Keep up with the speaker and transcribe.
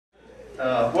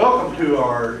Welcome to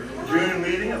our June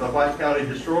meeting of the White County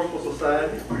Historical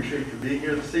Society. Appreciate you being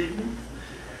here this evening.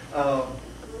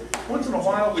 Once in a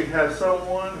while we have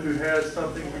someone who has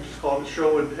something we just call a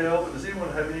show and tell. But does anyone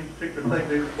have any particular thing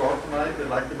they've brought tonight they'd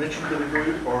like to mention to the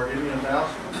group, or any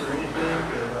announcements or anything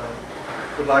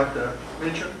that would like to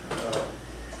mention?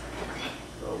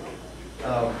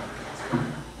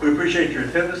 We appreciate your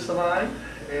attendance tonight,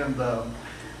 and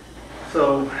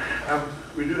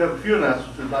we do have a few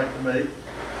announcements we'd like to make.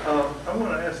 I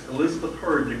want to ask Elizabeth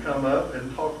Hurd to come up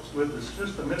and talk with us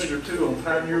just a minute or two on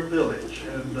Pioneer Village.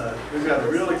 And we've got a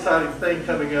real exciting thing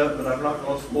coming up, but I'm not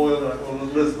going to spoil it. I'll let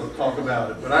Elizabeth talk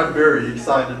about it, but I'm very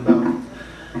excited about it.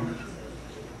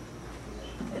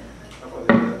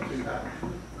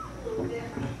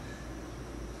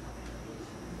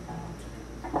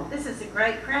 This is a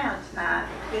great crowd tonight.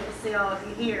 Good to see all of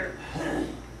you here.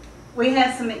 We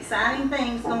have some exciting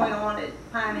things going on at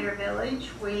Pioneer Village.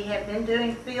 We have been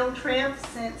doing field trips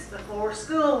since before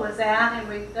school was out, and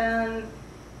we've done,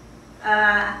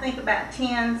 I think, about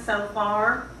 10 so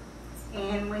far.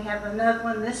 And we have another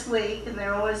one this week, and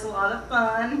they're always a lot of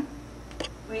fun.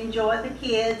 We enjoy the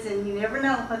kids, and you never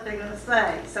know what they're going to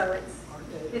say, so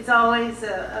it's always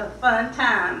a fun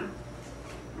time.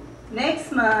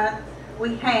 Next month,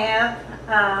 we have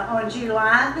on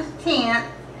July the 10th,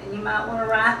 and you might want to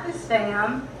write this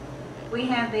down, we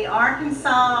have the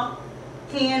Arkansas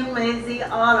Tin Lizzie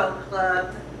Auto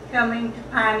Club coming to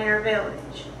Pioneer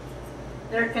Village.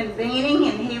 They're convening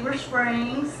in Heber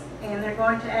Springs, and they're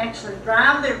going to actually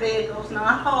drive their vehicles,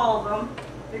 not haul them.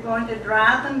 They're going to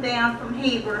drive them down from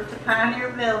Heber to Pioneer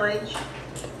Village.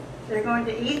 They're going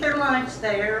to eat their lunch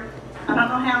there. I don't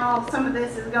know how all some of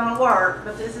this is going to work,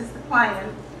 but this is the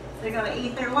plan. They're going to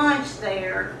eat their lunch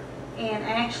there and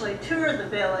actually tour the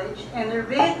village, and their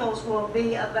vehicles will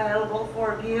be available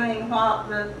for viewing while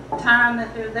the time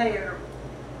that they're there.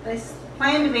 They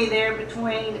plan to be there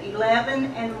between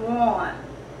 11 and 1.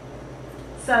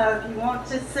 So if you want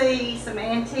to see some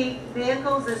antique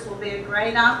vehicles, this will be a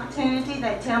great opportunity.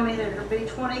 They tell me there will be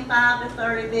 25 to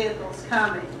 30 vehicles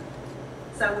coming.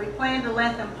 So we plan to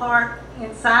let them park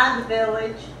inside the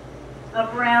village,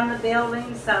 up around the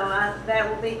building, so that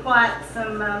will be quite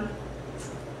some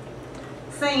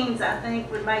scenes. I think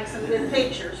would make some good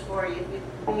pictures for you if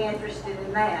you'd be interested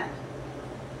in that.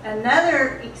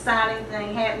 Another exciting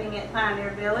thing happening at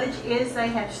Pioneer Village is they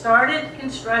have started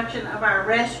construction of our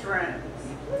restrooms,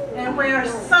 and we are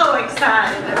so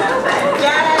excited about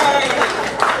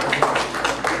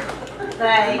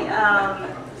that.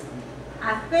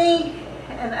 I think,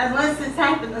 unless this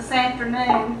happened this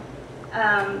afternoon,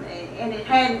 and it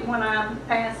hadn't when I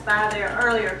passed by there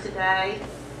earlier today,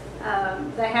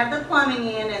 they have the plumbing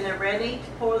in and they're ready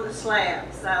to pour the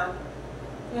slab. So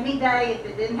any day, if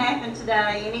it didn't happen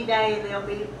today, any day they'll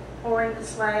be pouring the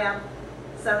slab.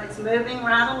 So it's moving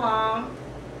right along.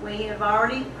 We have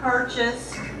already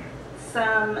purchased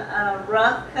some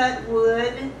rough cut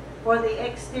wood for the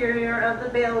exterior of the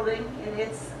building, and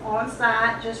it's on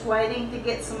site just waiting to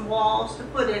get some walls to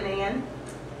put it in.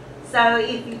 So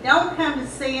if you don't come to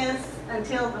see us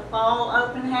until the fall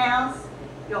open house,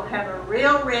 you'll have a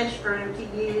real restroom to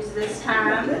use this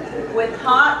time with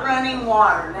hot running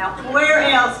water. Now, where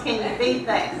else can you beat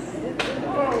that?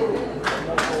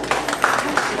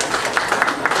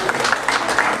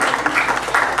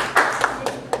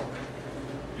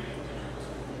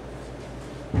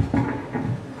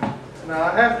 Now,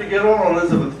 I have to get on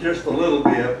Elizabeth just a little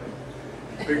bit,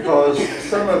 because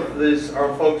some of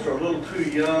our folks are a little too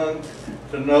young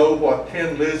to know what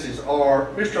Tin Lizzies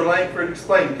are. Mr. Langford,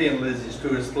 explain Tin Lizzies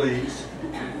to us, please.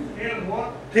 Tin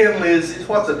what? Tin Lizzies.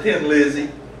 What's a Tin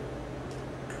Lizzie?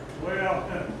 Well,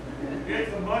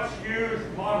 it's a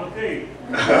much-used Model T.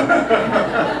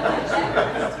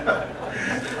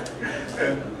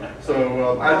 And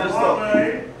so I just thought.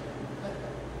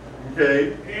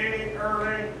 Okay. Any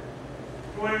early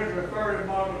 20s or 30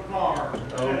 model car.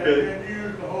 Okay. And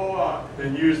used a whole lot.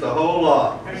 And used a whole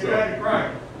lot. And you had to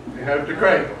crank. You have to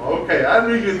crank them. Okay, I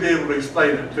knew you'd be able to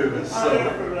explain it to us. I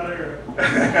live right here.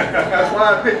 That's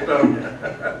why I picked on you.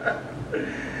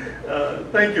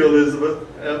 Thank you, Elizabeth.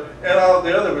 And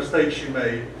the other mistakes you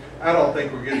made, I don't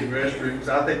think we're getting restrooms.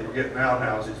 I think we're getting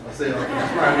outhouses myself.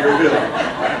 It's Pioneer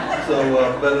Village. So,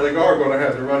 but they are going to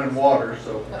have the running water,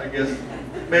 so I guess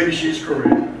maybe she's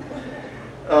correct.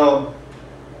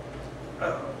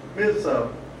 Ms.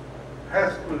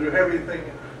 Haskell, do you have anything?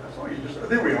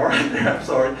 There we are. I'm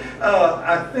sorry.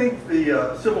 I think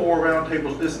the Civil War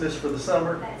Roundtable is dismissed for the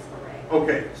summer. That's correct.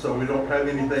 Okay, so we don't have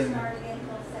anything. Started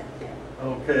until September.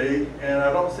 Okay, and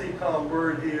I don't see Tom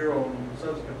Bird here on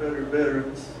Sons of Confederate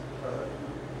Veterans.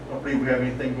 don't believe we have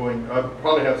anything going. I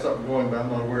probably have something going, but I'm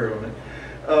not aware of it.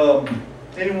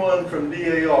 Anyone from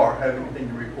DAR have anything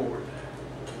to report?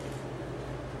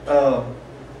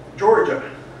 Georgia,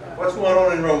 what's going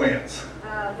on in Romance?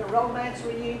 The romance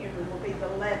reunion will be the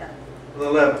 11th. The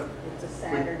 11th. It's a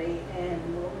Saturday,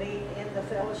 and we'll meet in the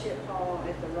fellowship hall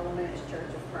at the Romance Church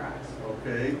of Christ.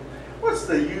 Okay. What's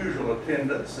the usual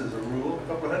attendance as a rule? A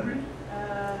couple hundred?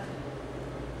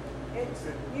 It's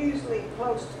usually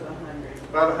close to 100.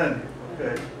 About 100.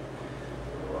 Okay.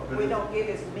 We don't get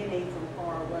as many from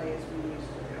far away as we used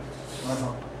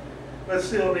to. But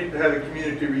still need to have a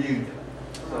community reunion.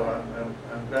 So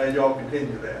I'm glad y'all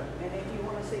continue that. And if you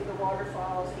want to see the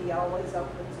waterfalls, he always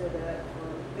opens it up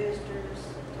for visitors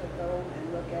to go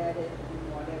and look at it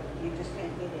and whatever. You just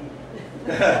can't get in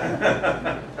it.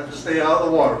 Have to stay out of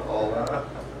the waterfall. Huh?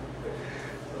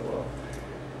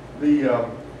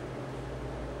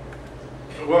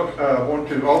 I want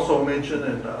to also mention,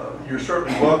 and you're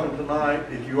certainly welcome tonight,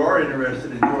 if you are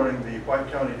interested in joining the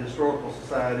White County Historical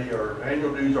Society, our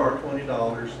annual dues are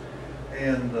 $20,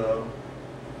 and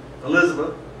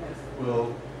Elizabeth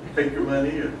will take your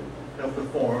money and help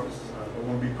with forms. I don't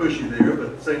want to be pushy there, but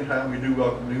at the same time, we do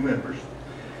welcome new members.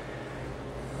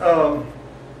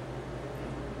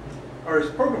 Our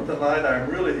program tonight I'm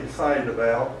really excited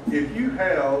about. If you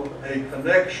have a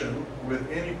connection with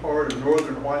any part of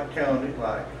northern White County,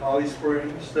 like Holly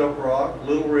Springs, Step Rock,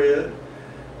 Little Red,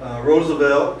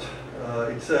 Roosevelt,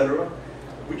 etc.,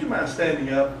 would you mind standing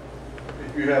up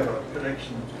if you have a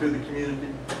connection to the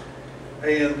community?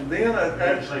 And then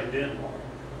I'd say Denmark.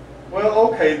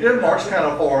 well, okay, Denmark's kind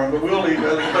of foreign, but we'll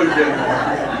include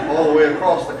Denmark all the way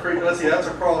across the creek. Let's see, that's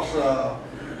across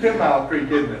 10 Mile Creek,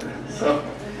 isn't it? So,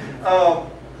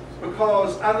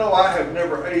 because I know I have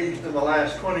never aged in the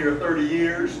last 20 or 30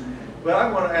 years, but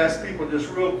I want to ask people just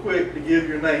real quick to give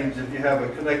your names if you have a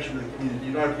connection to the community.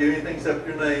 You don't have to give anything except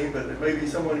your name, but there may be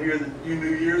someone here that you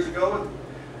knew years ago and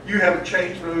you haven't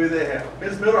changed, but maybe they have.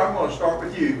 Ms. Miller, I'm going to start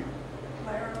with you.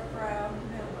 Clara Proud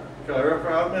Miller. Clara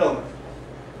Proud Miller.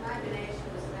 My connection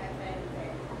was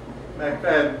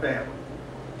McFadden family.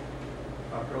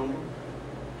 Dr. Oldham.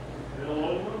 Bill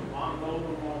Oldham, Mom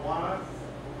Oldham, my wife,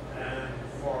 and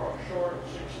for a short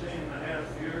 16 and a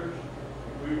half years,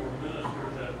 we were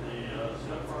ministers at the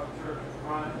Step Rock Church of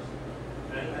Christ,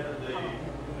 and had the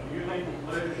unique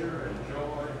pleasure and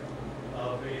joy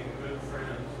of being good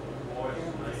friends with Boyce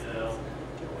and Adele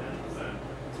and the family.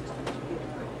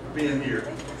 Being here.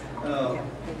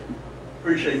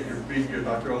 Appreciate your being here,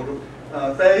 Dr. Oldham.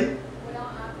 Faye? Well,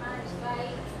 mine's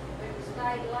Faye, but it was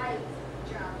Faye Lake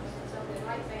Jones, so the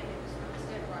Lake family was from the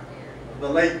Step Rock area. The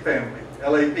Lake family,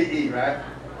 L-A-P-E, right?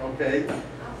 Okay.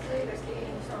 I'm Suda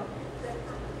King from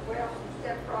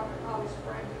Step Rock and Holly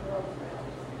Springs and Roosevelt.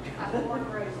 I was born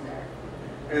and raised there.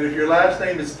 And if your last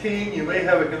name is King, you may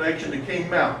have a connection to King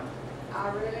Mountain. I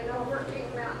really know where King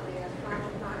Mountain is. My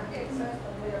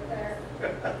ex-husband lived there.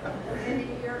 For many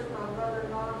years, my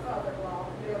mother-in-law and father-in-law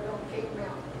lived on King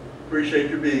Mountain.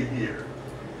 Appreciate you being here.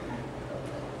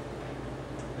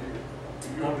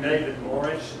 I'm David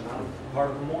Morris, and I'm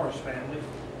part of the Morris family.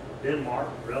 Denmark,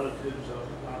 relatives of,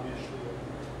 obviously,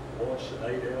 Boyce and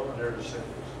Adele and their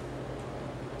descendants.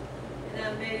 And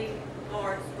I'm Betty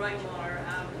Morris Rainwater.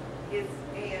 I'm his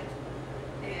aunt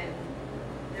and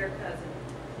their cousin.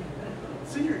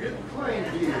 See, you're getting claimed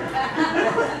here.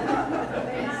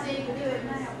 Been seeing good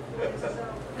now.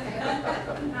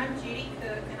 I'm Judy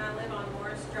Cook, and I live on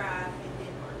Morris Drive in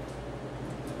Denmark.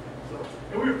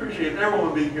 And we appreciate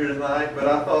everyone being here tonight, but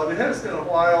I thought it has been a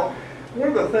while. One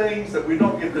of the things that we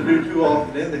don't get to do too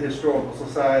often in the Historical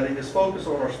Society is focus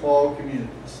on our small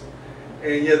communities.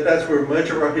 And yet that's where much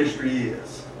of our history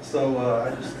is. So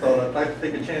I just thought I'd like to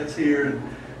take a chance here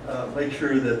and make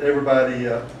sure that everybody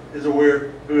is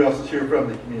aware who else is here from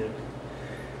the community.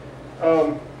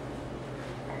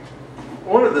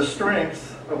 One of the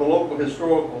strengths of a local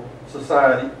historical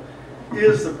society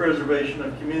is the preservation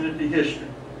of community history.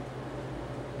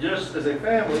 Just as a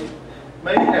family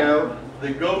may have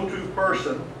the go-to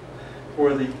person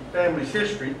for the family's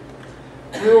history,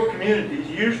 rural communities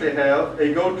usually have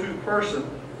a go-to person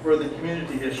for the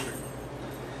community history.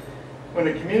 When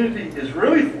a community is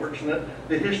really fortunate,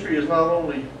 the history is not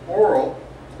only oral,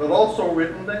 but also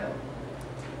written down.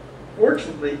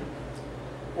 Fortunately,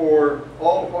 for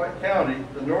all of White County,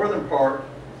 the northern part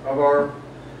of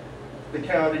the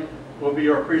county will be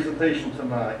our presentation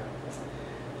tonight.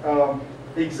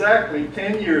 Exactly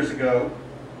 10 years ago,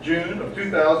 June of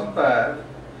 2005,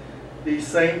 these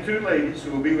same two ladies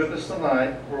who will be with us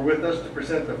tonight were with us to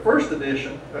present the first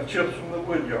edition of Chips from the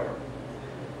Woodyard,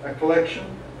 a collection,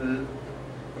 the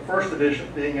first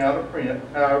edition being out of print.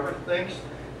 However, thanks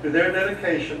To their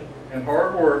dedication and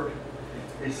hard work,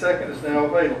 a second is now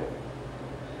available.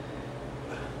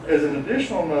 As an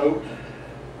additional note,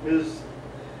 Ms.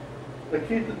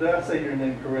 Laquita, did I say your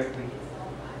name correctly?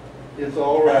 It's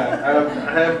all right.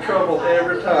 I have trouble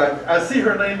every time. I see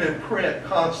her name in print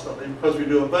constantly because we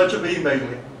do a bunch of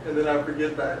emailing, and then I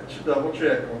forget that. I should double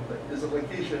check on things. Is it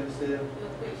Laquisha instead?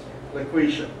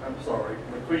 Laquisha. I'm sorry.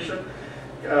 Laquisha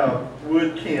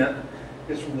Wood Kent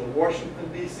is from the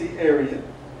Washington, D.C. area,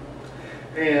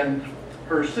 and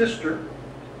her sister,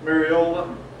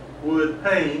 Mariola Wood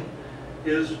Payne,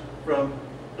 is from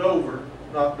Dover,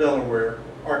 not Delaware,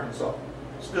 Arkansas.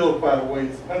 Still quite a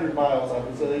ways, 100 miles I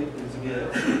would say is a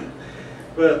guess.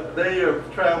 But they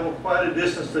have traveled quite a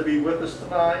distance to be with us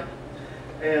tonight.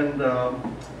 And I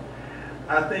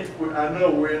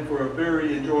know we're in for a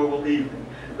very enjoyable evening.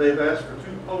 They've asked for 2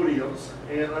 podiums,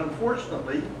 and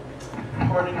unfortunately,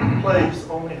 Harding Place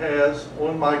only has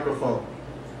 1 microphone.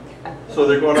 So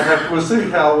they're going to have to see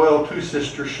how well 2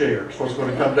 sisters share. That's what it's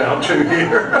going to come down to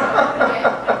here.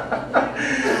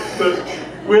 But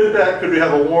with that, could we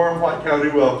have a warm White County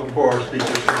welcome for our speakers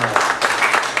tonight?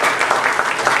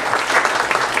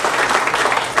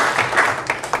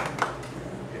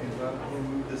 Okay, I'm going to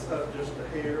move this up just a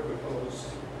hair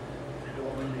because I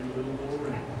want to need a little more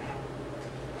room.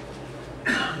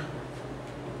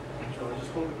 Shall I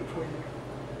just hold it between you?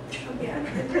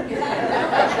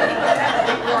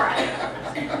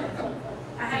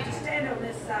 I have to stand on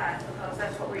this side because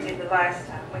that's what we did the last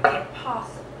time. We can't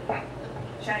possibly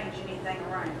change anything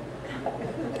around.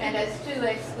 And as 2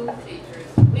 ex-school teachers,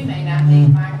 we may not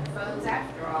need microphones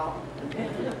after all.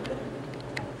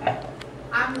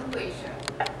 I'm Laquita.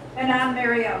 And I'm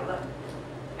Mariola.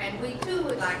 And we too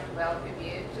would like to welcome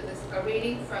you to a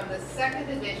reading from the 2nd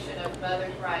edition of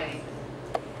Mother's Writings.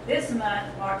 This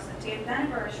month marks the 10th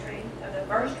anniversary of the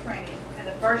first printing and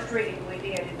the first reading we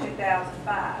did in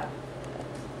 2005.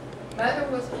 Mother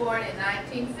was born in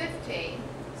 1915,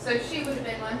 so she would have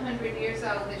been 100 years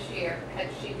old this year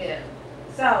had she lived.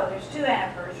 So there's 2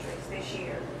 anniversaries this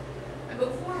year. And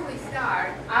before we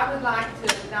start, I would like to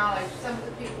acknowledge some of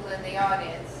the people in the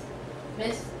audience.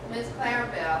 Miss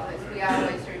Clarabelle, as we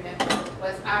always remember,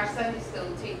 was our Sunday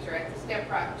school teacher at the Step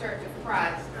Rock Church of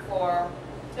Christ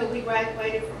till we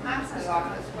graduated from high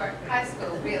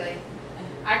school, really.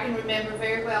 I can remember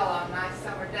very well on nice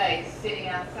summer days sitting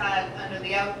outside under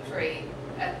the oak tree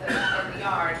in the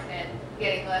yard and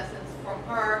getting lessons from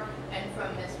her and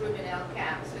from Miss Ruben L.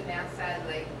 Capps, who now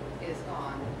sadly is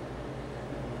gone.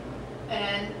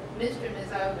 And Mr. and Ms.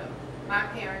 Odom, my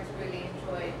parents really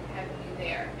enjoyed having you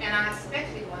there. And I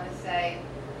especially want to say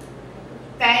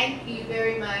thank you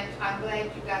very much. I'm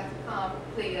glad you got to come,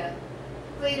 Cleta.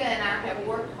 Cleta and I have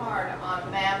worked hard on a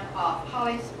map of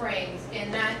Holly Springs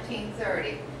in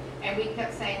 1930. And we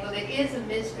kept saying, well, it is a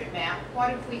mystery map.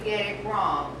 What if we get it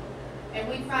wrong? And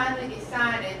we finally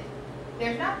decided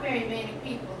there's not very many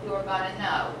people who are going to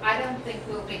know. I don't think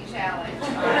we'll be challenged.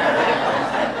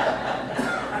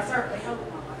 I certainly hope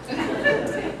not.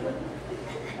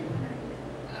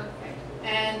 Okay.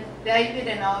 And David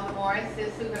and all the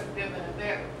Morrises who have driven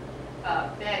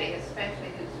Betty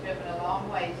especially, who's driven a long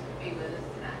ways to be with us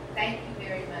tonight. Thank you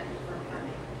very much for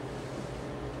coming.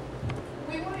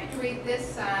 We wanted to read this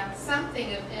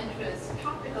something of interest,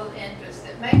 topical interest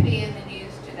that may be in the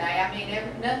news today. I mean,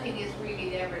 nothing is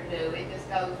really ever new. It just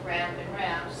goes round and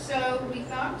round. So we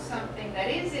thought of something that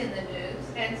is in the news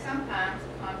and sometimes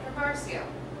controversial.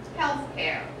 Health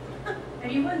care.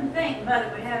 And you wouldn't think Mother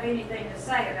would have anything to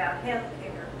say about health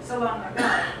care so long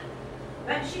ago,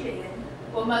 but she did.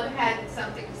 Well, Mother had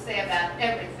something to say about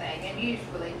everything, and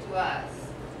usually to us.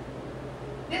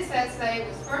 This essay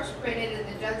was first printed in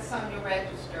the Judsonia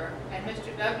Register, and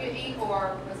Mr. W.E.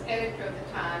 Orr was editor of the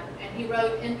time, and he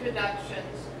wrote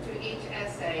introductions to each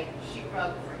essay she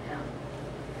wrote for him.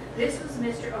 This was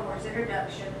Mr. Orr's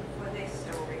introduction for this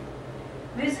story.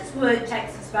 Mrs. Wood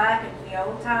takes us back into the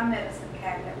old-time medicine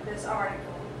cabinet with this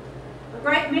article. A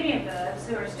great many of us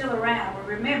who are still around will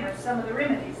remember some of the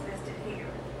remedies listed here.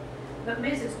 But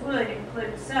Mrs. Wood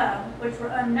includes some which were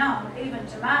unknown even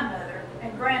to my mother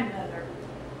and grandmother.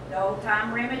 The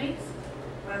old-time remedies?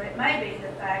 Well, it may be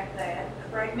the fact that a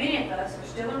great many of us are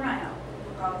still around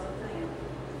because of them.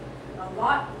 A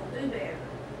lot will do better.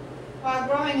 While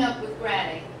growing up with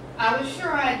Granny, I was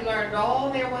sure I'd learned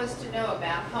all there was to know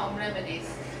about home remedies,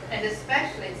 and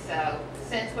especially so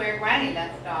since where Granny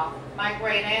left off, my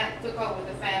great aunt took over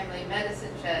the family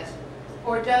medicine chest,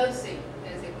 or dosing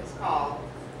as it was called.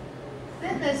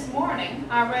 Then this morning,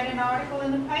 I read an article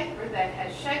in the paper that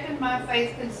has shaken my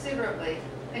faith considerably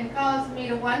and caused me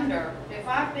to wonder if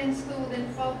I've been schooled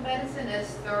in folk medicine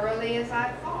as thoroughly as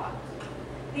I thought.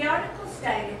 The article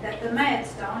stated that the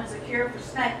madstone is a cure for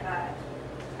snakebite.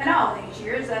 And all these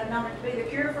years, I've known it to be the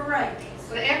cure for rabies.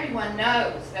 But everyone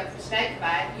knows that for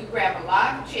snakebite, you grab a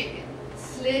live chicken,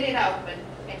 slit it open,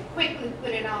 and quickly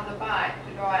put it on the bite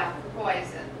to draw out the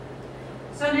poison.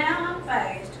 So now I'm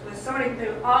faced with sorting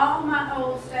through all my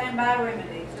old standby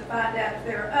remedies to find out if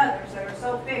there are others that are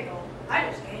so fickle, I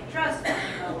just can't trust them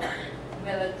anymore.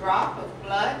 Will a drop of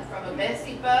blood from a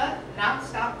Bessie bug not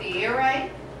stop the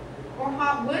earache? Or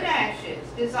hot wood ashes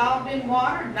dissolved in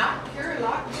water not cure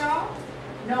lockjaw?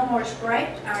 No more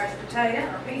scraped Irish potato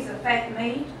or piece of fat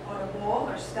meat or a boil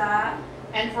or sty.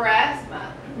 And for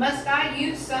asthma, must I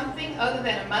use something other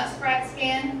than a muskrat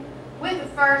skin with the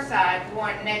fur side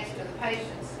worn next to the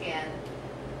patient's skin?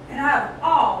 And I've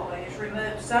always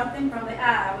removed something from the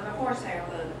eye with a horsehair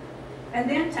loop, and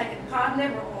then taken cod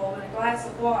liver oil in a glass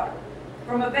of water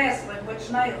from a vessel in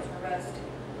which nails were rusty.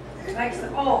 It makes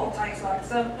the oil taste like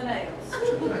something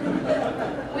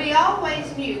else. We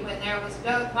always knew when there was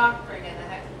doctoring in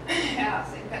the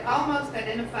house, it could almost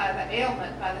identify the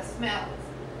ailment by the smells,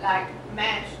 like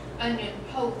mashed onion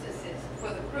poultices for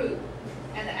the croup,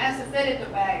 and the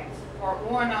asafoetida bags were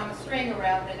worn on a string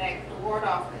around the neck to ward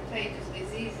off contagious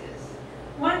diseases.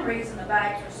 One reason the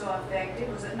bags were so effective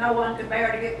was that no one could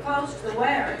bear to get close to the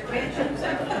wearer to pinch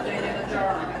himself with any of the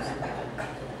germs.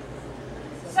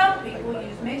 Some people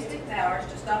use mystic powers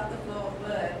to stop the flow of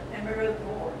blood and remove the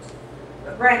warts,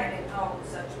 but Granny didn't hold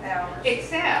such powers.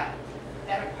 Except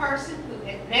that a person who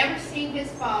had never seen his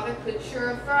father could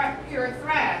cure a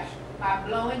thrash by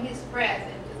blowing his breath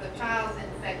into the child's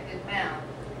infected mouth.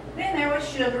 Then there was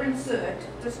sugar and soot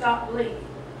to stop bleeding.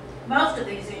 Most of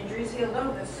these injuries healed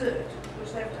over the soot,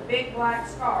 which left a big black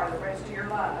scar the rest of your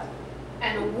life.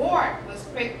 And a wart was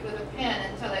pricked with a pin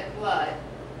until it bled.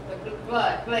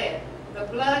 The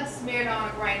blood smeared on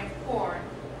a grain of corn.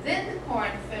 Then the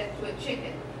corn fed to a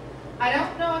chicken. I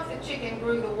don't know if the chicken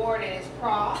grew the wart in his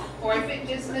craw or if it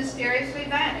just mysteriously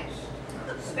vanished.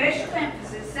 Special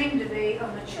emphasis seemed to be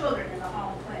on the children in the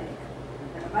home clinic.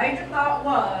 And the major thought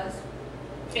was,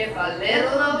 if a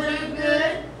little will do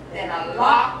good, then a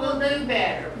lot will do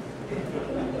better.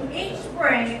 Each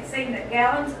spring it seemed that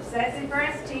gallons of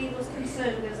sassafras tea was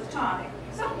consumed as a tonic,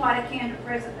 somewhat akin to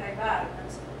present-day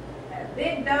vitamins. And a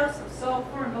big dose of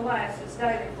sulfur and molasses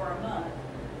daily for a month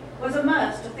was a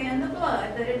must to thin the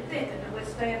blood that had thickened to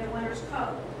withstand the winter's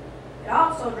cold. It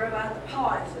also drove out the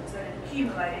poisons that had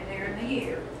accumulated during the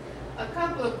year. A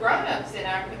couple of grown-ups in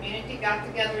our community got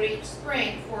together each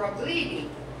spring for a bleeding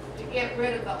to get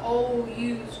rid of the old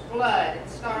used blood and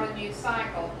start a new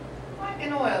cycle, like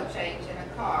an oil change in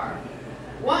a car.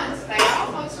 Once they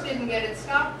almost didn't get it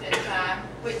stopped in time,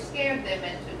 which scared them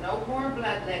into no more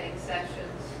bloodletting sessions.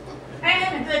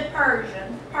 And a good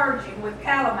purging with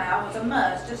calomel was a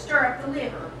must to stir up the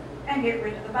liver and get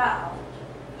rid of the bile.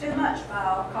 Too much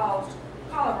bile caused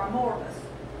cholera morbus,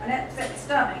 an upset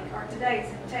stomach, or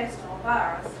today's intestinal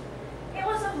virus. It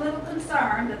was of little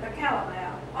concern that the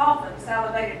calomel often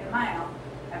salivated the mouth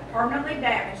and permanently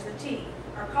damaged the teeth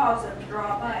or caused them to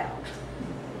drop out.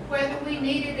 Whether we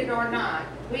needed it or not,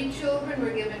 we children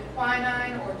were given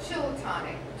quinine or chill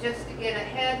tonic just to get a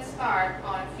head start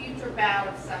on a future bout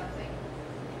of something.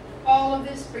 All of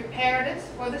this prepared us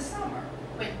for the summer,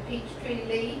 when peach tree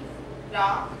leaf,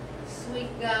 dock,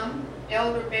 sweet gum,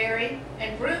 elderberry,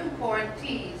 and broomcorn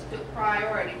teas took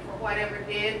priority for whatever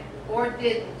did or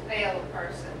didn't ail a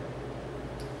person.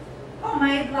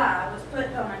 Homemade lye was put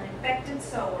on an infected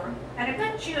sore, and a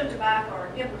good chew of tobacco or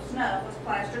dip of snuff was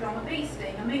plastered on the bee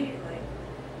sting immediately.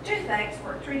 Toothaches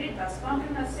were treated by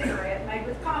smoking a cigarette made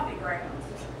with coffee grounds,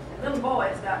 and little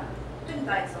boys got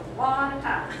toothaches a lot of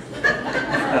times.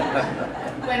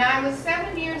 When I was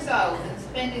 7 years old and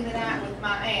spending the night with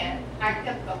my aunt, I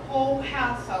kept the whole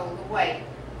household awake,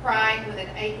 crying with an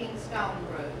aching stone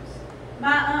bruise.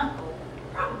 My uncle,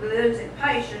 probably losing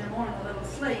patience and wanting a little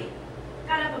sleep,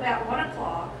 got up about 1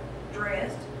 o'clock,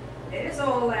 dressed, lit his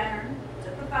oil lantern,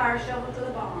 took the fire shovel to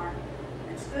the barn,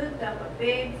 and scooped up a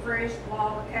big, fresh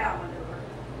blob of cow manure,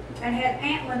 and had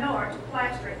Aunt Lenore to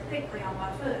plaster it thickly on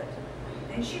my foot.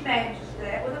 Then she bandaged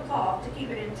that with a cloth to keep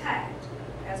it intact,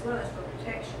 as well as for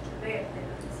protection to the bed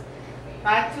linens.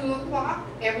 By 2 o'clock,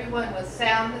 everyone was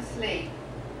sound asleep.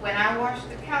 When I washed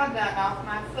the cow dung off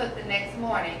my foot the next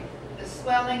morning, the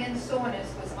swelling and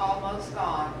soreness was almost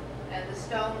gone, and the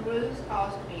stone bruise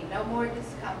caused me no more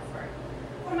discomfort.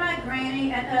 For my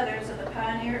granny and others of the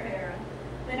pioneer era,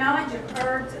 the knowledge of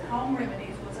herbs and home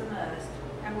remedies was a must,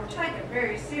 and were taken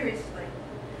very seriously.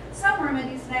 Some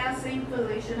remedies now seem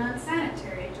foolish and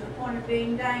unsanitary to the point of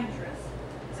being dangerous,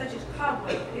 such as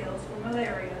cobweb pills for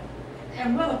malaria,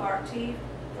 and willowbark tea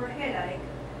for headache,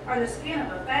 or the skin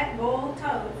of a fat boiled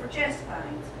toad for chest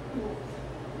pains.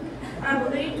 I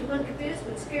believe to look at this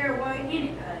would scare away any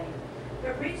pain,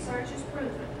 but research has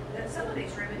proven that some of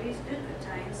these remedies do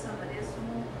contain some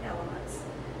medicinal elements.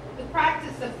 The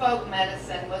practice of folk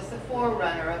medicine was the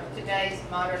forerunner of today's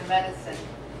modern medicine,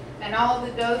 and all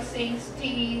the dosings,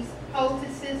 teas,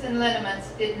 poultices, and liniments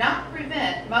did not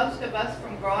prevent most of us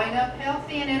from growing up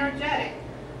healthy and energetic,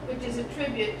 which is a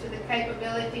tribute to the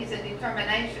capabilities and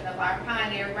determination of our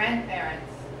pioneer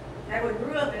grandparents. That we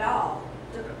grew up at all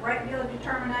took a great deal of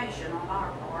determination on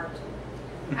our part.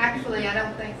 Actually, I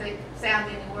don't think they sound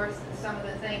any worse than some of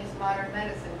the things modern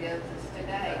medicine gives us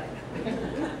today. And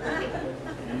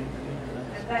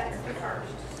that is the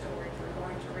first story we're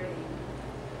going to read.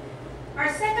 Our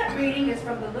second reading is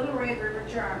from the Little Red River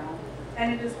Journal,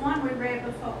 and it is one we read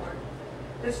before,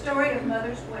 the story of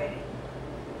Mother's wedding.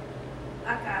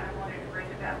 I kind of wanted to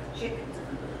read about the chickens in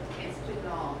the book. It's too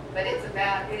long, but it's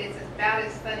about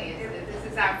as funny as this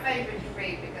is our favorite to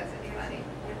read because it's funny.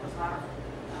 It was hard.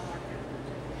 I liked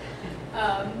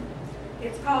it.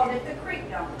 It's called If the Creek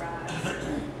Don't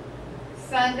Rise.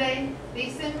 Sunday,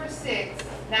 December 6,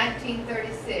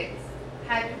 1936,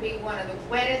 had to be one of the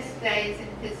wettest days in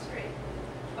history.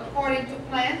 According to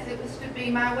plans, it was to be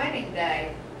my wedding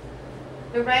day.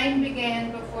 The rain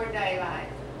began before daylight,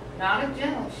 not a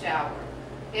gentle shower.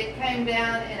 It came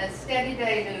down in a steady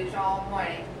deluge all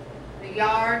morning. The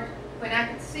yard, when I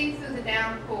could see through the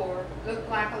downpour, looked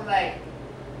like a lake,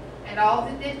 and all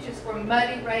the ditches were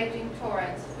muddy, raging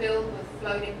torrents filled with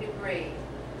floating debris.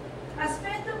 I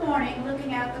spent the morning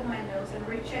looking out the windows and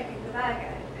rechecking the bag I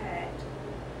had packed.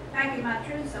 Packing my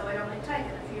trousseau had only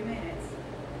taken a few minutes.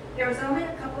 There was only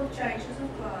a couple of changes of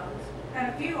clothes and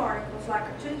a few articles like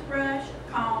a toothbrush,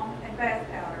 comb, and bath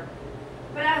powder.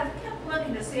 But I kept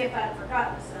looking to see if I'd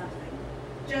forgotten something,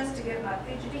 just to give my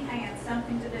fidgety hands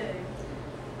something to do.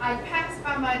 I passed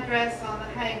by my dress on the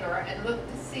hanger and looked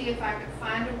to see if I could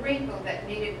find a wrinkle that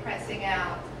needed pressing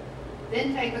out.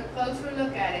 Then take a closer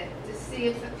look at it to see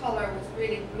if the color was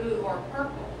really blue or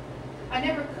purple. I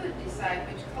never could decide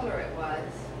which color it was.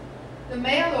 The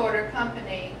mail order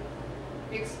company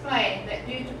explained that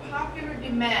due to popular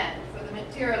demand for the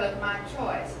material of my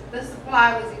choice, the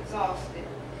supply was exhausted,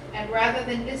 and rather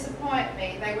than disappoint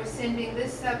me, they were sending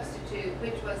this substitute,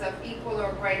 which was of equal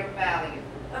or greater value.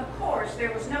 Of course,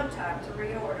 there was no time to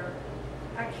reorder.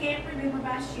 I can't remember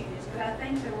my shoes, but I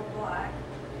think they were black.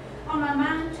 On my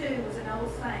mind, too, was an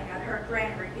old saying I'd heard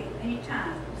Gran repeat many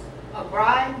times. A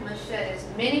bride must shed as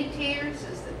many tears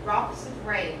as the drops of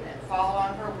rain that fall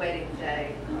on her wedding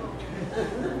day.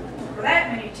 For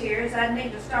that many tears, I'd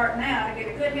need to start now to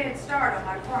get a good head start on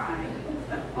my crying.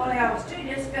 Only I was too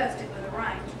disgusted with the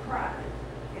rain to cry.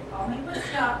 It only would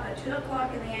stop by 2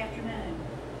 o'clock in the afternoon.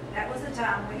 That was the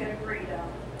time we had agreed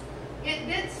on. It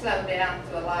did slow down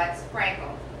to a light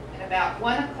sprinkle, and about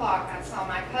 1 o'clock I saw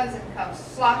my cousin come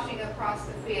sloshing across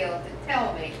the field to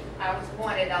tell me I was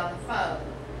wanted on the phone.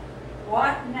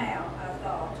 What now, I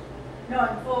thought,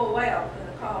 knowing full well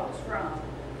who the call was from.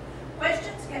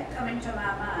 Questions kept coming to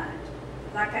my mind,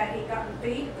 like had he gotten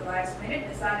beat at the last minute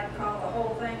and decided to call the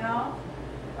whole thing off?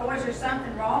 Or was there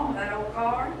something wrong with that old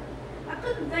car? I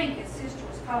couldn't think his sister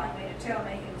was calling me to tell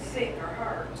me he was sick or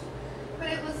hurt.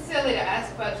 But it was silly to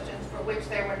ask questions for which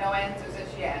there were no answers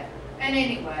as yet. And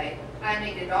anyway, I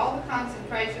needed all the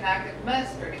concentration I could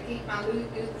muster to keep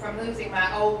from losing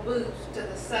my old boots to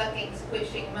the sucking,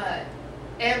 squishing mud.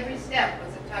 Every step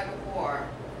was a tug of war.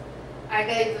 I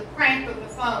gave the crank of the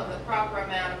phone the proper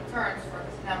amount of turns for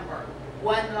his number,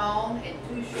 1 long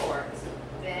and 2 short.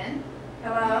 Then,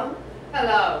 Hello?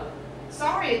 hello.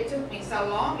 Sorry it took me so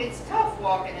long. It's tough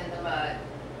walking in the mud.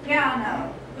 Yeah, I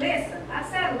know. Listen, I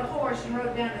saddled a horse and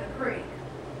rode down to the creek.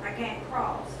 I can't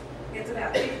cross. It's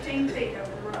about 15 feet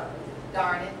over the road.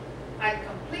 Darn it. I'd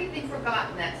completely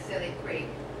forgotten that silly creek.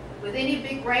 With any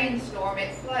big rainstorm,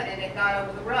 it flooded and got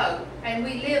over the road, and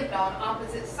we lived on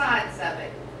opposite sides of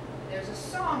it. There's a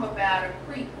song about a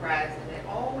creek rising that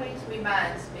always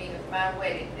reminds me of my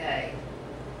wedding day.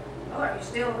 Oh, are you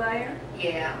still there?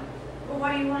 Yeah. Well,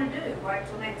 what do you want to do? Wait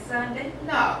till next Sunday?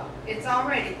 No, it's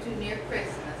already too near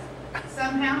Christmas.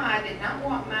 Somehow I did not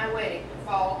want my wedding to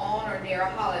fall on or near a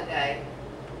holiday.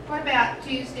 What about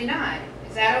Tuesday night?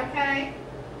 Is that okay?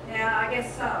 Yeah, I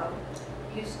guess so.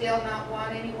 You still not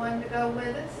want anyone to go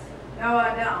with us? No,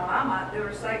 I don't. I might do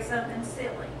or say something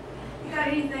silly. You got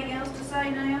anything else to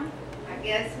say now? I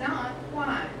guess not.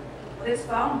 Why? Well, this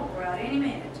phone will go out any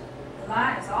minute. The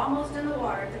line is almost in the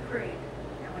water at the creek,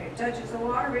 and when it touches the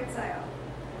water, it's out.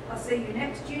 I'll see you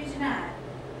next Tuesday night,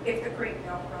 if the creek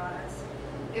don't rise.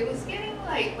 It was getting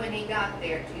late when he got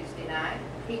there Tuesday night.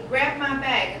 He grabbed my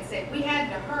bag and said we had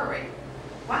to hurry.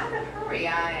 Why the hurry,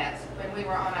 I asked, when we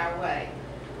were on our way.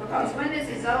 Because when this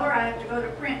is over, I have to go to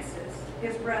Prince's,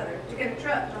 his brother, to get a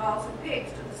truck to haul some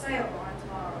pigs to the sale barn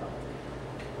tomorrow.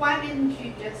 Why didn't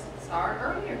you just start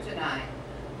earlier tonight?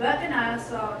 Buck and I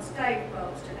saw in stave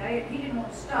boats today, and he didn't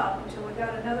want to stop until we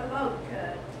got another load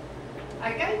cut.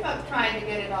 I gave up trying to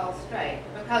get it all straight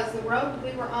because the road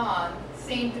we were on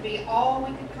seemed to be all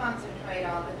we could concentrate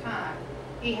on the time.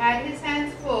 He had his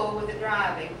hands full with the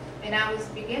driving, and I was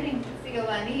beginning to feel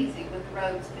uneasy with the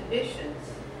road's conditions.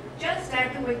 Just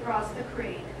after we crossed the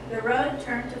creek, the road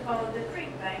turned to follow the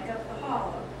creek bank up the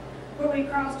hollow, where we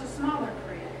crossed a smaller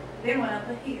creek, then went up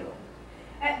a hill.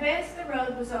 At best, the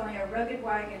road was only a rugged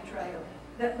wagon trail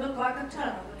that looked like a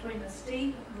tunnel between the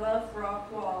steep, bluff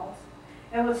rock walls,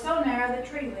 and was so narrow that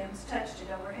tree limbs touched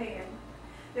it overhead.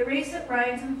 The recent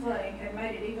rains and flooding had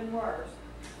made it even worse,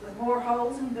 with more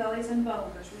holes and gullies and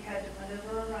boulders we had to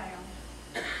maneuver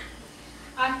around.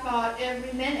 I thought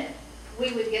every minute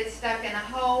we would get stuck in a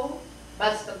hole,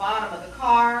 bust the bottom of the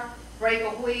car, break a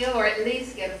wheel, or at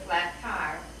least get a flat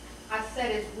tire. I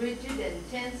sat as rigid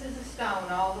and tense as a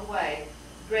stone all the way,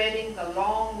 dreading the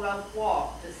long, rough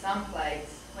walk to some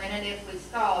place, when and if we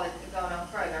stalled it could go no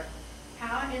further.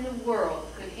 How in the world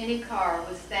could any car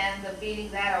withstand the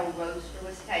beating that old roadster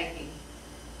was taking?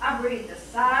 I breathed a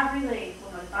sigh of relief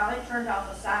when we finally turned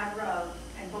off a side road,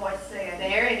 and Boyce said,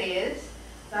 There it is.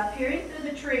 By peering through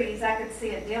the trees, I could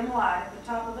see a dim light at the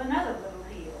top of another little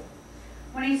hill.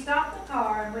 When he stopped the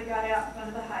car and we got out in front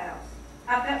of the house,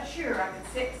 I felt sure I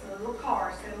could sense the little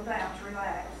car settle down to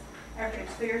relax after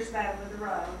its fierce battle with the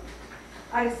road.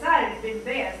 I decided it would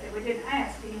be best that we didn't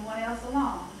ask anyone else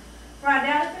along, for I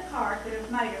doubted the car could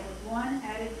have made it with one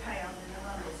added pound in the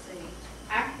rumble seat.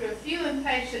 After a few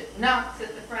impatient knocks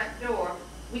at the front door,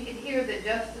 we could hear the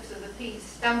justice of the peace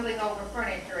stumbling over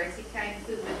furniture as he came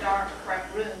through the dark front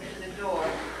room to the door.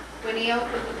 When he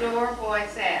opened the door,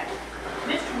 Boyce asked,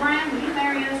 Mr. Brown, will you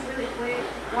marry us really quick?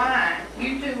 Why?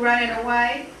 You two running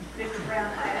away? Mr. Brown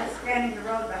asked, scanning the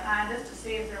road behind us to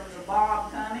see if there was a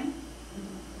bomb coming.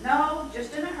 No,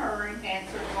 just in a hurry,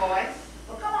 Answered Boyce.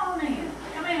 Well, come on in.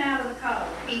 Come in out of the cold.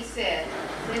 He said,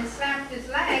 then slapped his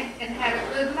leg and had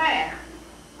a good laugh.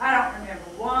 I don't remember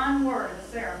one word of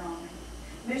the ceremony.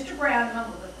 Mr. Brown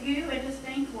mumbled a few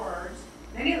indistinct words,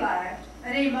 then he laughed,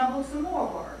 and he mumbled some more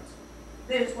words.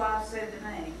 Then his wife said to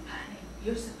me, Honey,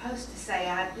 you're supposed to say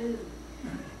I do.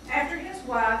 after his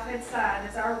wife had signed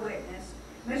as our witness,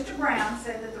 Mr. Brown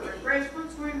said that the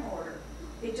refreshments were in order.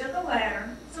 He took a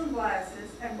lantern, some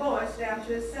glasses, and Boyce down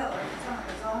to his cellar for some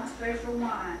of his own special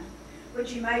wine,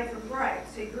 which he made from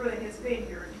grapes he grew in his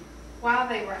vineyard. While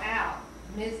they were out,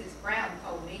 Mrs. Brown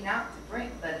told me not to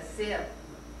drink but a sip,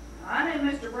 I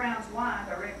knew Mr. Brown's wine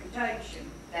by reputation.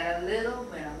 that a little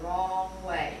went a long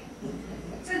way.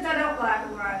 Since I don't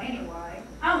like wine anyway,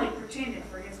 I only pretended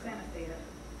for his benefit.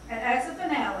 And as a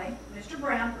finale, Mr.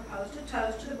 Brown proposed a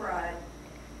toast to the bride,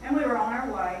 and we were on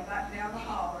our way back down the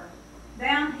holler.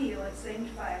 Downhill it seemed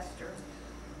faster.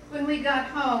 When we got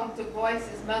home to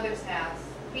Boyce's mother's house,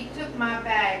 he took my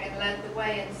bag and led the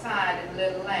way inside in a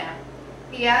little lamp.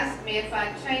 He asked me if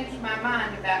I'd changed my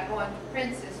mind about going to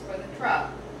Prince's for the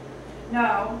truck.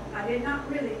 No, I did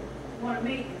not really want to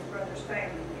meet his brother's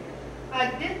family yet.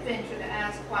 I did venture to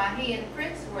ask why he and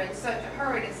Prince were in such a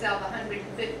hurry to sell the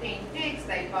 115 pigs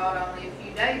they bought only a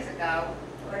few days ago.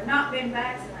 Well, they've not been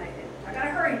vaccinated. I gotta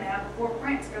hurry now before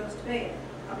Prince goes to bed.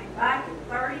 I'll be back in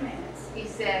 30 minutes. He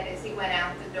said as he went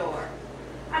out the door.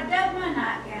 I dug my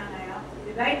nightgown out,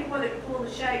 debated whether to pull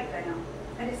the shade down.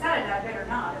 I decided I'd better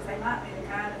not, as they might be the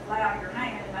kind that fly out of your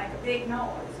hand and make a big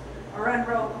noise, or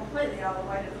unroll completely all the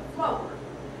way to the floor.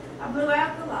 I blew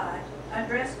out the light,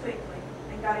 undressed quickly,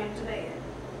 and got into bed.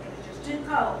 It was just too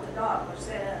cold to dog was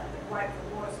set up and wait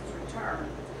for Boyce's return.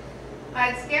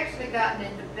 I had scarcely gotten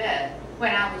into bed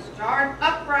when I was jarred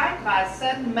upright by a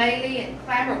sudden melee and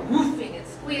clamor, woofing and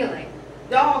squealing,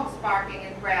 dogs barking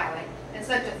and growling, and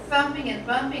such a thumping and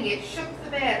bumping it shook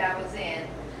the bed I was in.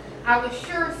 I was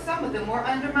sure some of them were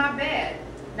under my bed,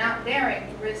 not daring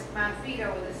to risk my feet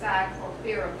over the side for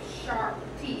fear of sharp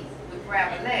teeth would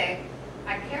grab a leg.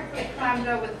 I carefully climbed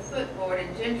over the footboard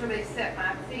and gingerly set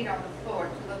my feet on the floor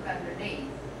to look underneath.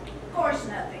 Of course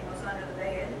nothing was under the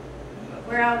bed, but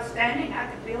where I was standing I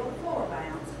could feel the floor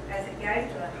bounce as it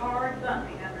gave to a hard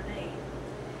bumping underneath.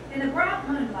 In the bright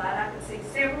moonlight I could see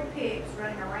several pigs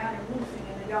running around and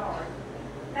woofing in the yard.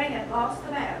 They had lost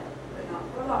the battle, but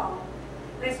not for long.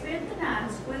 They spent the night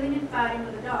squealing and fighting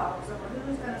with the dogs over who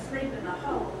was going to sleep in the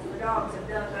holes the dogs had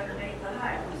dug underneath the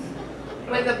house.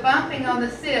 With the bumping on the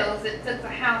sills, it took the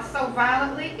house so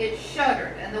violently it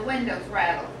shuddered and the windows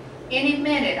rattled. Any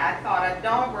minute, I thought a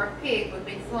dog or a pig would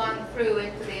be flung through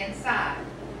into the inside.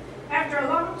 After a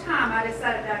long time, I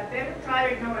decided I'd better try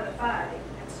to ignore the fighting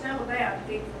and snuggle down to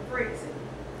keep from freezing.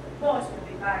 Boys would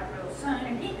be back real soon,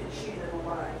 and he could shoo them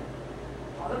away.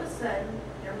 All of a sudden,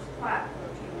 there was quiet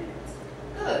for a few minutes.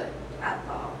 Good. I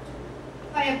thought.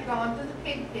 They have gone to the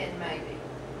pig pen, maybe.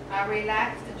 I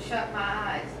relaxed and shut my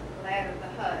eyes, glad of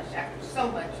the hush after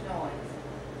so much noise.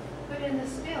 But in the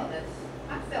stillness,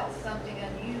 I felt something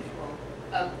unusual,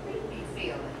 a creepy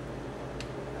feeling.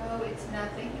 Oh, it's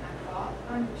nothing, I thought.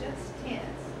 I'm just tense.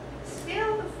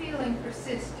 Still, the feeling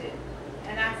persisted,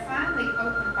 and I finally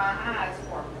opened my eyes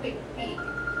for a quick peek,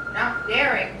 not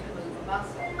daring to move a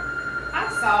muscle. I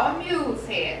saw a mule's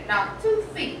head, not 2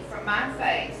 feet from my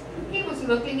face. He was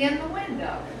looking in the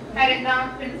window. Had it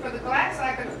not been for the glass,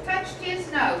 I could have touched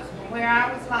his nose from where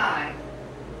I was lying.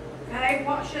 Okay,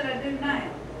 what should I do now?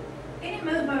 Any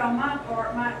movement on my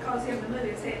part might cause him to move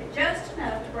his head just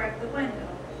enough to break the window.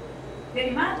 Then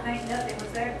he might think nothing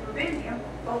was there to prevent him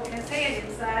from poking his head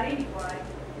inside anyway.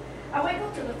 I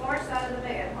wiggled to the far side of the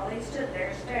bed while he stood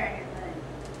there staring at me,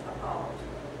 appalled.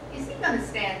 Is he going to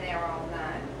stand there all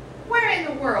night? Where in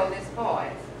the world is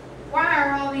boys? Why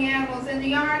are all the animals in the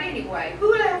yard anyway?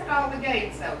 Who left all the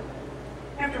gates open?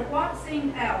 After what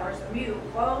seemed hours, the mule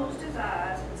closed his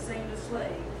eyes and seemed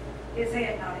asleep, his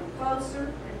head nodding closer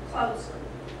and closer,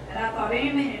 and I thought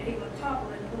any minute he would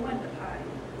topple into the window pane.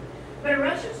 But a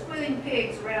rush of squealing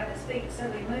pigs around his feet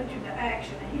suddenly moved him to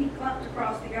action, and he clumped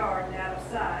across the yard and out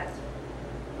of sight.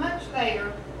 Much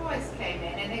later, boys came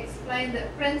in and explained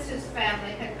that Prince's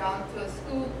family had gone to a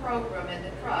school program in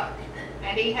the truck,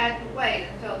 and he had to wait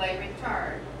until they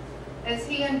returned. As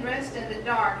he undressed in the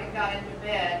dark and got into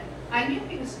bed, I knew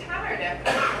he was tired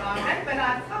after such a long day, but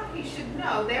I thought he should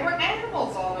know there were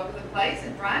animals all over the place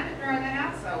and trying to turn the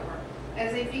house over,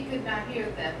 as if he could not hear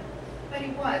them. But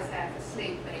he was half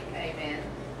asleep when he came in.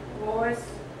 Boys,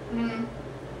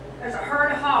 there's a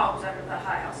herd of hogs under the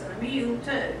house, and a mule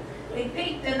too. He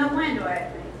peeked in the window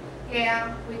at me.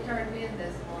 Yeah, we turned in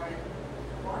this morning.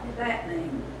 What did that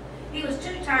mean? He was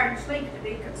too tired and sleepy to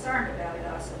be concerned about it,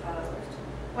 I supposed.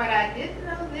 What I didn't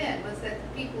know then was that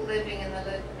the people living in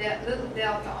the little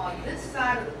delta on this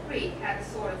side of the creek had a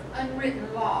sort of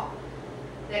unwritten law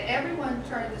that everyone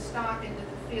turned the stock into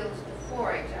the fields to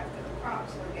forage after the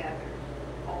crops were gathered.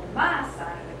 On my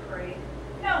side of the creek,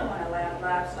 no one allowed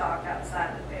livestock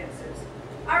outside the fences.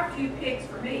 Our few pigs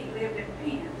for meat lived in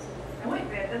pens, and we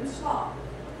fed them slop.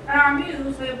 And our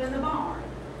mules lived in the barn.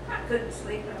 I couldn't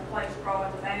sleep in a place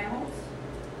crawling with animals.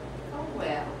 Oh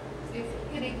well, if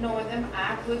he could ignore them,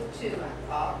 I would too, I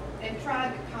thought, and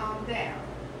tried to calm down.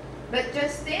 But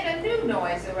just then a new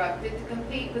noise erupted to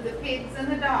compete with the pigs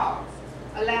and the dogs.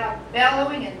 A loud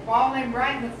bellowing and bawling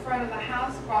right in the front of the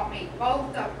house brought me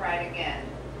both upright again.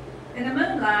 In the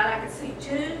moonlight, I could see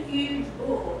 2 huge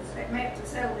bulls that met to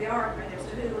settle the argument as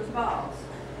to who was boss.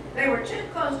 They were too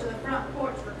close to the front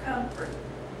porch for comfort.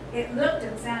 It looked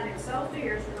and sounded so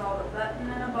fierce with all the butting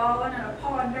and a bawling and a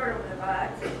pawing dirt over their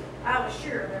backs. I was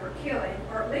sure they were killing,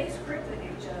 or at least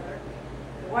crippling each other.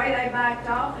 The way they backed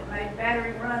off and made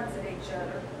battering runs at each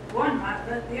other, one might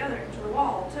butt the other into the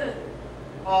wall, too.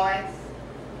 Boys,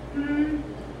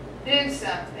 do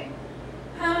something.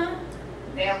 Huh?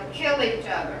 They'll kill each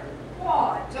other.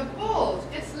 What? The bulls,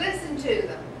 just listen to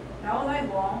them. No, they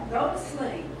won't. Go to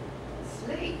sleep.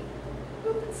 Sleep?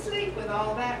 Who could sleep with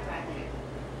all that racket?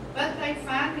 But they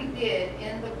finally did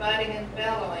end the butting and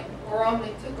bellowing, or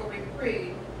only took a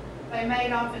reprieve. They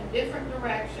made off in different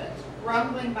directions,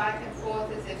 rumbling back and forth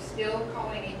as if still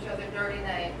calling each other dirty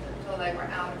names until they were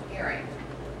out of hearing.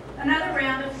 Another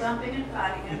round of thumping and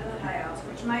fighting into the house,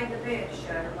 which made the bed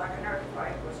shudder like an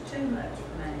earthquake, was too much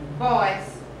for me.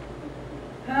 Boys,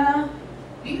 Huh?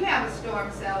 do you have a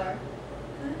storm cellar?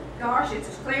 Gosh, it's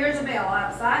as clear as a bell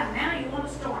outside, and now you want a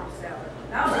storm cellar.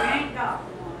 No, we ain't got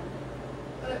one.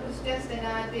 Well, it was just an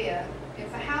idea.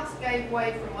 If the house gave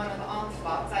way from one of the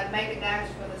onslaughts, I'd make a dash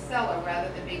for the cellar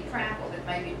rather than be trampled and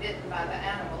maybe bitten by the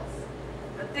animals.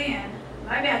 But then,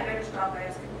 maybe I'd better stop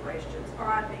asking questions, or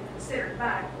I'd be considered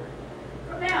backward.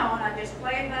 From now on, I just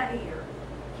play it by ear,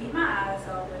 keep my eyes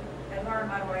open, and learn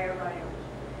my way around.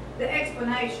 The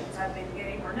explanations I've been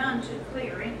getting were none too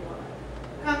clear anyway.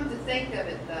 Come to think of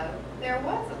it, though, there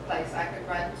was a place I could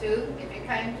run to if it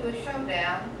came to a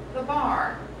showdown, the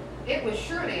barn. It was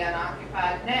surely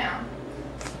unoccupied now.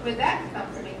 With that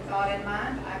comforting thought in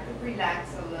mind, I could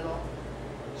relax a little.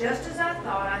 Just as I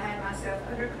thought I had myself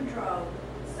under control,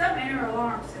 some inner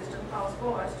alarm system caused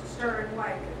Boyce to stir and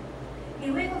waken.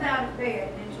 He wiggled out of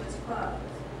bed and into his clothes,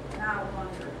 and I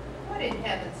wondered, What in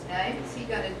heaven's name is he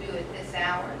going to do at this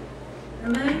hour? The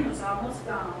moon was almost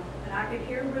gone, and I could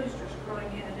hear roosters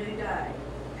crowing in a new day.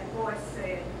 And voice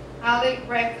said, I'll eat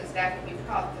breakfast after we've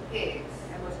caught the pigs.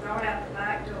 and was gone out the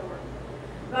back door.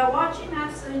 By watching,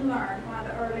 I soon learned why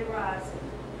the early rising.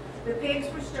 The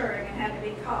pigs were stirring and had to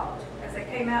be caught as they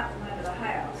came out from under the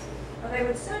house, or they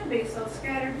would soon be so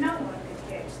scattered no one could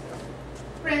catch them.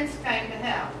 Friends came to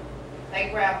help. They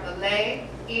grabbed the leg,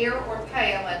 ear, or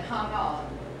tail and hung on,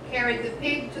 carried the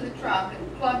pig to the trunk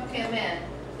and plugged him in,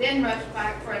 then rushed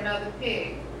back for another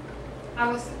pig.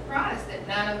 I was surprised that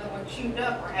none of them were chewed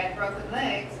up or had broken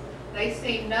legs. They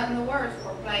seemed none the worse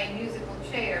for playing musical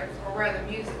chairs or rather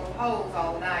musical holes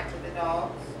all night with the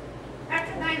dogs.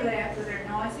 After they left with their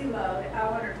noisy load, I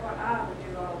wondered what I would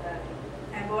do all day.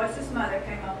 And Boyce's mother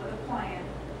came up with a plan.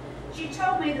 She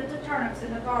told me that the turnips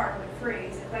in the garden would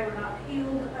freeze if they were not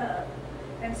peeled up,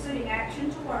 and suiting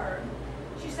action to word,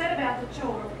 she set about the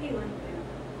chore of peeling them.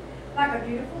 Like a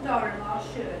beautiful daughter-in-law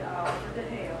should, I offered to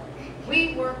help.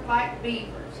 We worked like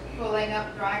beavers, pulling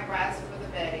up dry grass for the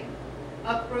bedding,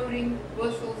 uprooting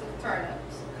bushels of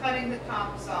turnips, cutting the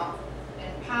tops off,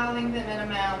 and piling them in a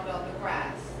mound on the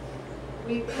grass.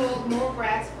 We pulled more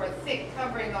grass for a thick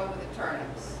covering over the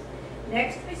turnips.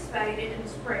 Next, we spaded and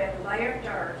spread a layer of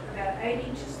dirt about 8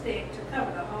 inches thick to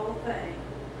cover the whole thing.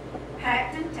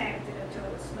 Packed and tamped it until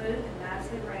it was smooth and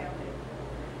nicely rounded.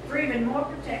 For even more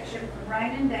protection from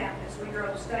rain and dampness, we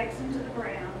drove stakes into the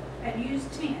ground and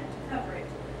used tin to cover it,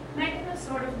 making a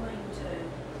sort of lean-to.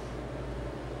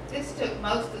 This took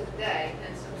most of the day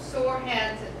and some sore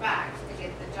hands and backs to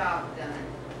get the job done.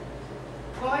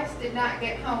 Boyce did not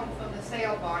get home from the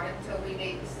sale barn until we'd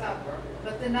eaten supper,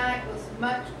 but the night was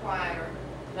much quieter.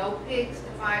 No pigs to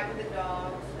fight with the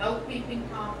dogs, no peeping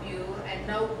Tom mule, and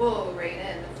no bull arena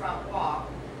in the front walk.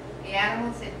 The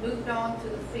animals had moved on to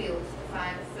the fields to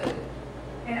find food.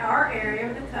 In our area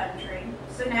of the country,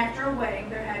 soon after a wedding,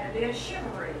 there had to be a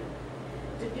chivalry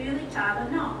to duly tie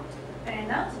the knot. And in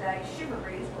those days,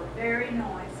 chivalries were very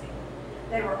noisy.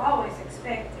 They were always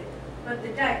expected, but the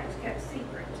date was kept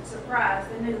secret to surprise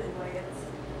the newlyweds.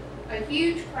 A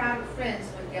huge crowd of friends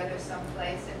would gather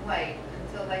someplace and wait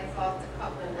until they thought the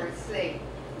couple were asleep,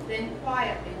 then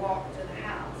quietly walk to the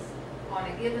house. On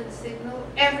a given signal,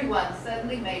 everyone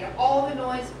suddenly made all the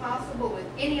noise possible with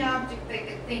any object they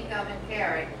could think of and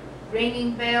carry.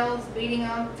 Ringing bells, beating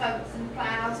on tubs and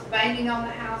plows, banging on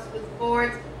the house with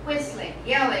boards, whistling,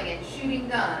 yelling, and shooting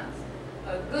guns.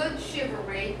 A good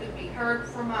chivalry could be heard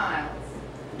for miles.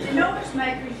 The noise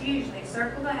makers usually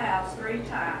circle the house 3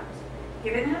 times,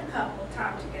 giving the couple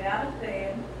time to get out of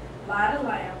bed, light a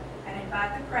lamp, and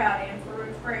invite the crowd in for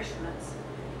refreshments.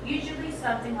 Usually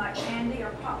something like candy or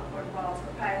popcorn balls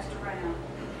were passed around.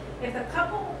 If the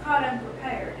couple were caught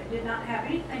unprepared and did not have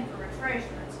anything for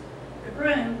refreshments, the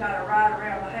groom got a ride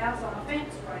around the house on a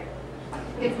fence rail.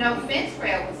 If no fence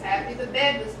rail was happy, the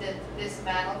bed was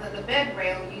dismantled and the bed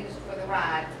rail used for the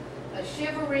ride. A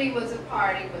chivalry was a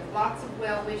party with lots of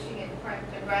well-wishing and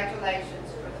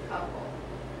congratulations for the couple.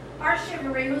 Our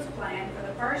chivalry was planned for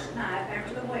the first night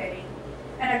after the wedding,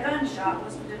 and a gunshot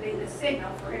was to be the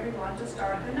signal for everyone to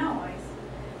start the noise.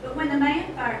 But when the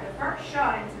man fired the first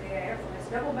shot into the air from his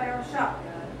double-barrel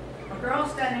shotgun, a girl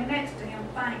standing next to him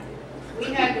fainted.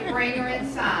 We had to bring her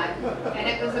inside, and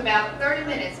it was about 30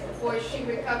 minutes before she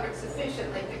recovered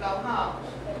sufficiently to go home.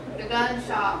 The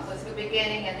gunshot was the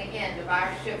beginning and the end of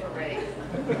our chivalry.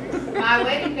 My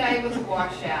wedding day was a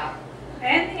washout.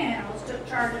 And the animals took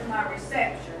charge of my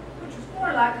reception, which was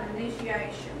more like an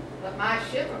initiation. But my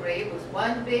chivalry was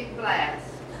one big blast.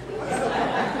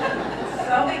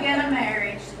 So began a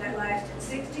marriage that lasted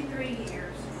 63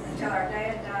 years until our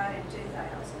dad died in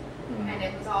 2000. And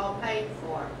it was all paid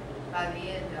for by the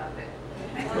end of it.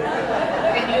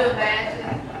 Can you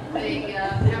imagine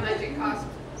how much it costs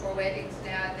for weddings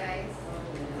nowadays?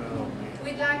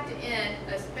 We'd like to end,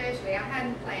 especially, I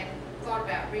hadn't thought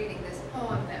about reading this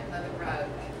poem that Mother wrote,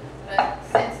 but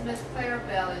since Miss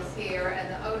Clarabelle is here and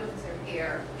the Odoms are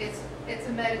here, it's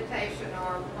a meditation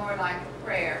or more like a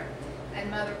prayer, and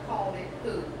Mother called it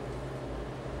Who.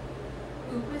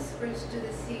 Who whispers to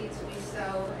the seeds we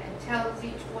sow and tells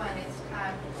each one it's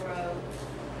time to grow.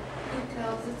 Who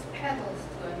tells its petals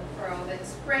to unfurl and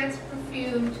spreads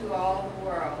perfume to all the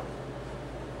world.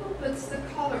 Who puts the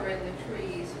color in the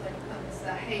trees when comes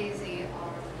the hazy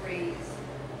autumn breeze.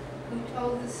 Who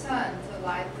told the sun to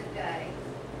light the day,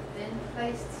 then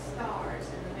placed stars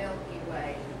in the Milky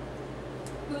Way.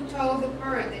 Who told the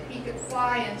bird that he could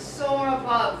fly and soar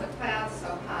above the clouds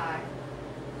so high.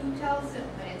 Who tells him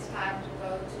when it's time to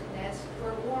go to nest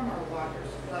where warmer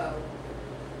waters flow.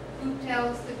 Who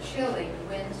tells the chilling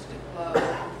winds to blow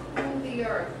and cool the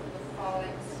earth with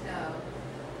falling snow.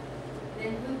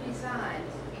 Then who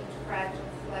designs each fragile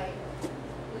flame,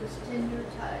 whose tender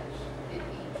touch did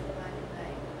each one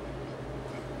make?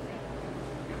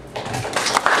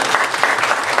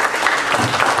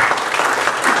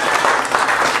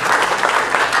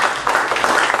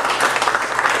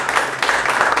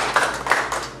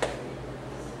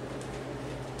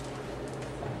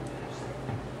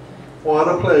 What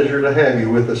a pleasure to have you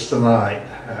with us tonight.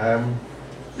 I'm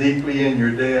deeply in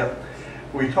your debt.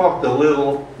 We talked a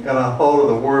little, and I thought of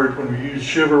the word when we used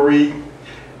chivalry.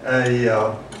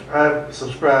 I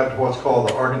subscribe to what's called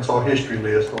the Arkansas History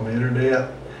List on the internet.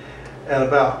 And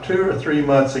about 2 or 3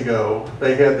 months ago,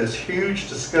 they had this huge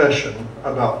discussion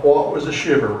about what was a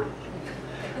chivalry.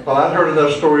 Well, I'd heard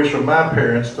enough stories from my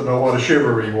parents to know what a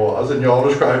chivalry was, and y'all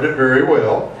described it very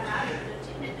well.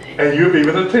 And you've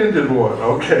even attended one,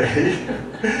 okay.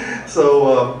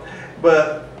 So,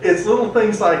 but it's little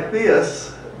things like this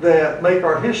that make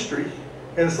our history,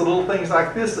 and it's the little things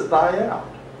like this that die out.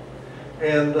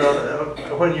 And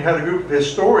when you had a group of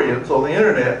historians on the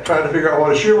internet trying to figure out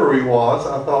what a chivalry was,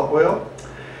 I thought, well,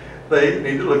 they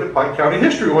need to look at Pike County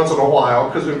history once in a while,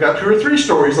 because we've got 2 or 3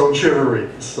 stories on chivalry.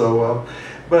 So,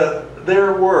 but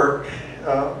their work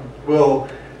will,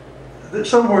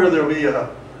 somewhere there'll be a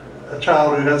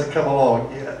child who hasn't come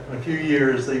along yet. In a few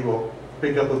years, they will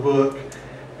pick up a book,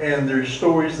 and there's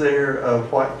stories there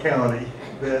of White County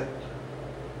that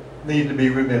need to be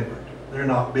remembered. They're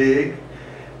not big,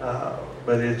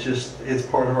 but it's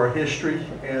part of our history,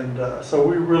 and so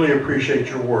we really appreciate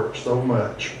your work so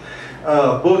much.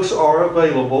 Books are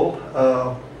available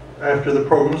after the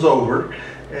program's over,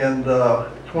 and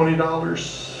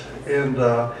 $20, and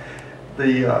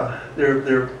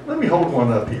let me hold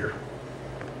one up here.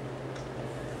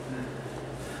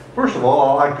 First of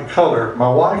all, I like the color.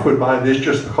 My wife would buy this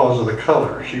just because of the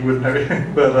color. She wouldn't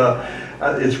have, but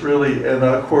it's really, and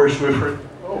of course,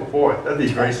 oh boy, that'd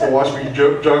be graceful. Watch me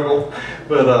juggle.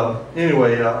 But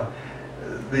anyway,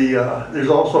 there's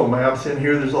also maps in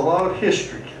here. There's a lot of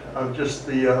history of just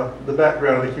the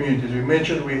background of the communities. We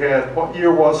mentioned we had, what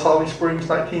year was Holly Springs?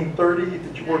 1930?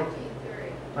 Did you work?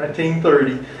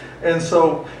 1930. And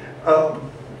so,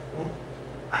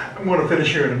 I'm going to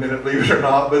finish here in a minute, believe it or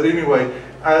not. But anyway,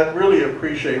 I really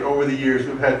appreciate over the years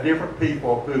we've had different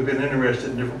people who have been interested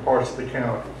in different parts of the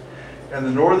county. And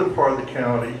the northern part of the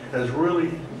county has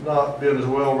really not been as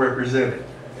well represented.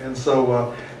 And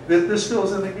so this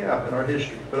fills in the gap in our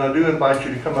history. But I do invite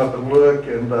you to come up and look,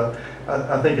 and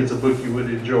I think it's a book you would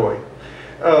enjoy.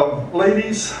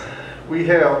 Ladies, we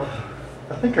have,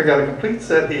 I think I got a complete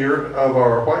set here of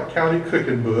our White County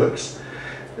cooking books,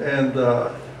 and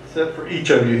set for each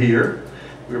of you here.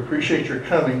 We appreciate your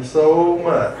coming so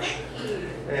much.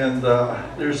 And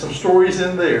there's some stories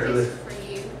in there. This is for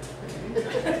you.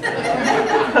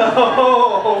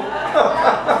 Oh,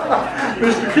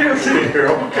 Mr. Kent's in here,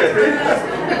 okay.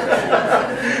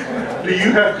 Do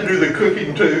you have to do the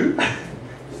cooking too?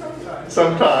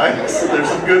 Sometimes. There's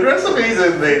some good recipes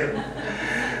in there.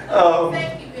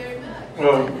 Thank you very much.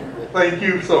 Well, thank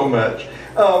you so much.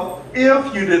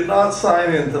 If you did not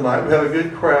sign in tonight, we have a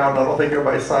good crowd. I don't think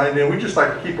everybody signed in. We just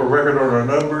like to keep a record on our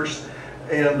numbers.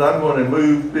 And I'm going to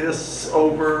move this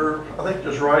over, I think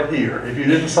just right here. If you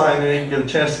didn't sign in, get a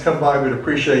chance to come by, we'd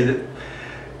appreciate it.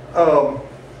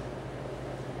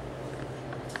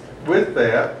 With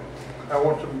that,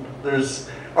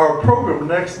 our program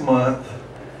next month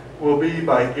will be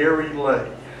by Gary Lay.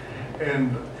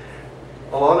 And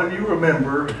a lot of you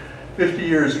remember 50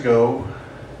 years ago,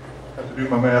 I have to do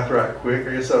my math right quick,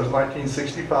 I guess that was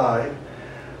 1965,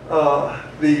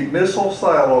 the missile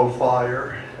silo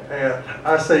fire at,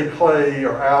 I say Clay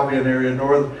or Albion area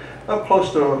north, up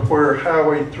close to where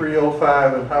Highway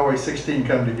 305 and Highway 16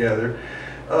 come together.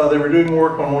 They were doing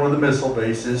work on one of the missile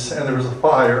bases, and there was a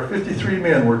fire. 53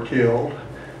 men were killed.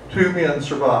 2 men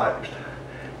survived.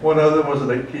 One of them was an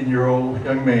 18-year-old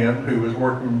young man who was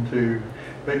working to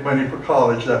make money for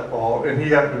college that fall, and he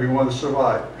happened to be one of the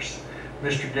survivors.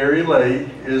 Mr. Gary Lay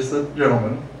is the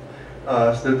gentleman.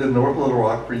 Lived in North Little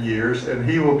Rock for years, and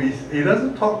he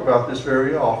doesn't talk about this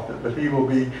very often, but he will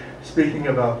be speaking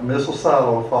about the missile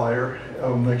silo fire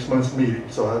on next month's meeting.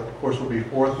 So that, of course, will be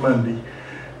 4th Monday.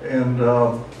 And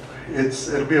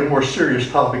it'll be a more serious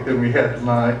topic than we had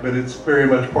tonight, but it's very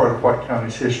much part of White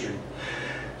County's history.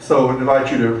 So I invite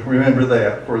you to remember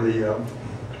that for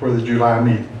the July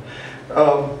meeting.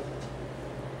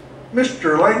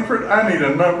 Mr. Langford, I need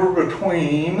a number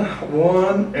between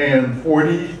 1 and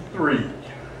 43.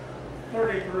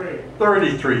 33.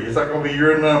 33. Is that going to be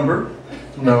your number?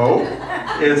 No.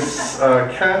 It's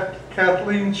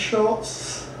Kathleen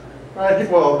Schultz. Right?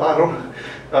 Well, I don't.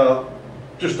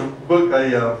 Just a book,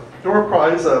 a door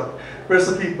prize.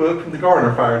 recipe book from the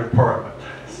Garner Fire Department.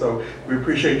 So we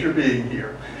appreciate your being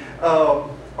here.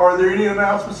 Are there any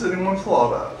announcements that anyone's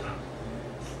thought of?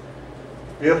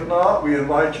 If not, we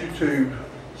invite you to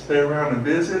stay around and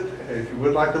visit. If you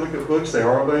would like to look at books, they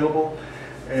are available.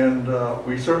 And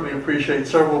we certainly appreciate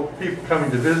several people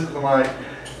coming to visit tonight.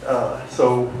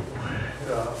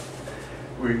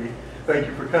 We thank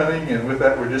you for coming, and with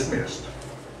that, we're dismissed.